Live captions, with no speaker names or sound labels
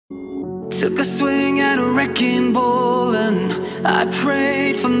Took a swing at a wrecking ball and I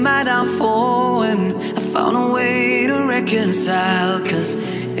prayed for my downfall, and I found a way to reconcile, 'cause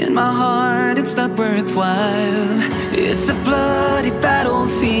in my heart it's not worthwhile. It's a bloody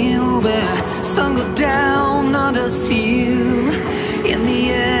battlefield where some go down, others heal. In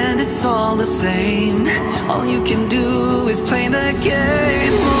the end it's all the same. All you can do is play the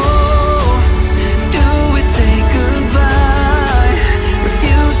game. Oh, do we say goodbye?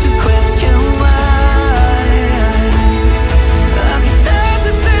 Refuse to question why. I'm sad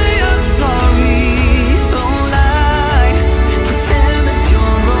to say I'm sorry, so lie. Pretend that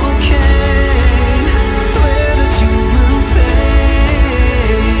you're okay. Swear that you will stay.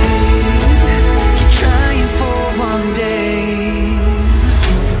 Keep trying for one day.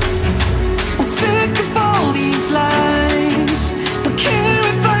 I'm sick of all these lies. Don't care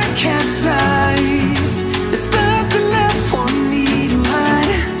if I capsize. There's nothing left for me to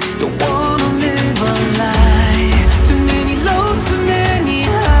hide. Don't wanna live a lie. Too many lows, too many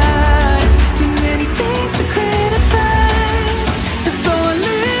highs. Too many things to criticize. And so I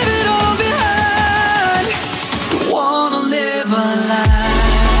leave it all behind. Don't wanna live a lie.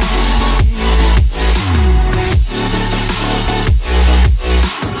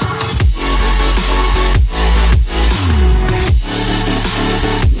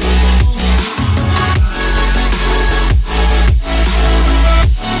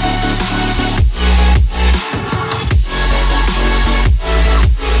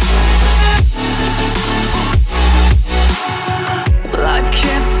 Life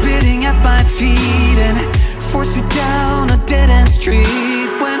kept spitting at my feet and forced me down a dead-end street,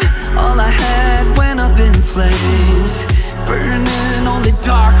 when all I had went up in flames, burning only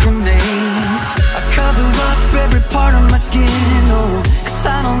dark remains. I cover up every part of my skin, oh, 'cause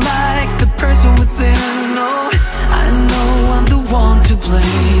I don't like the person within. Oh, I know I'm the one to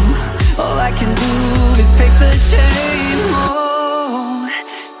blame. All I can do is take the shame. Oh,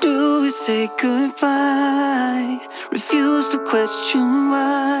 do we say goodbye? Refuse to question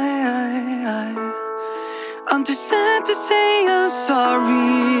why. I'm too sad to say I'm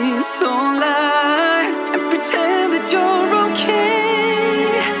sorry, so lie and pretend that you're okay.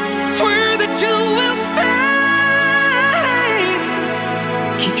 Swear that you will stay.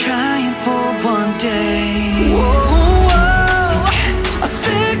 Keep trying for one day. Whoa, I'm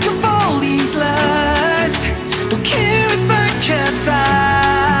sick of all these lies. Don't care if I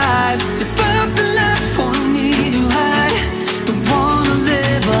capsize. There's nothing left for me to hide. Don't wanna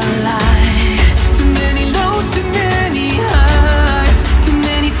live a lie. Too many lows, too many highs. Too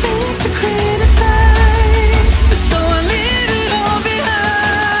many things to criticize. So I leave it all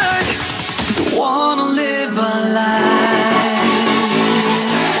behind. Don't wanna live a lie.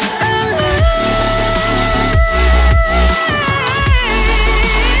 A lie.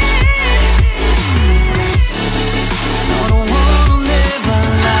 No, don't wanna live a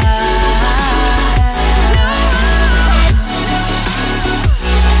lie.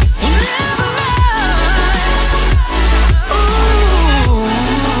 Live a lie. Ooh.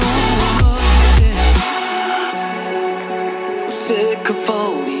 I'm sick of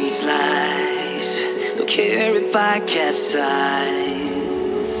all these lies. Don't care if I capsize.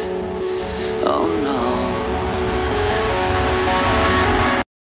 Oh no.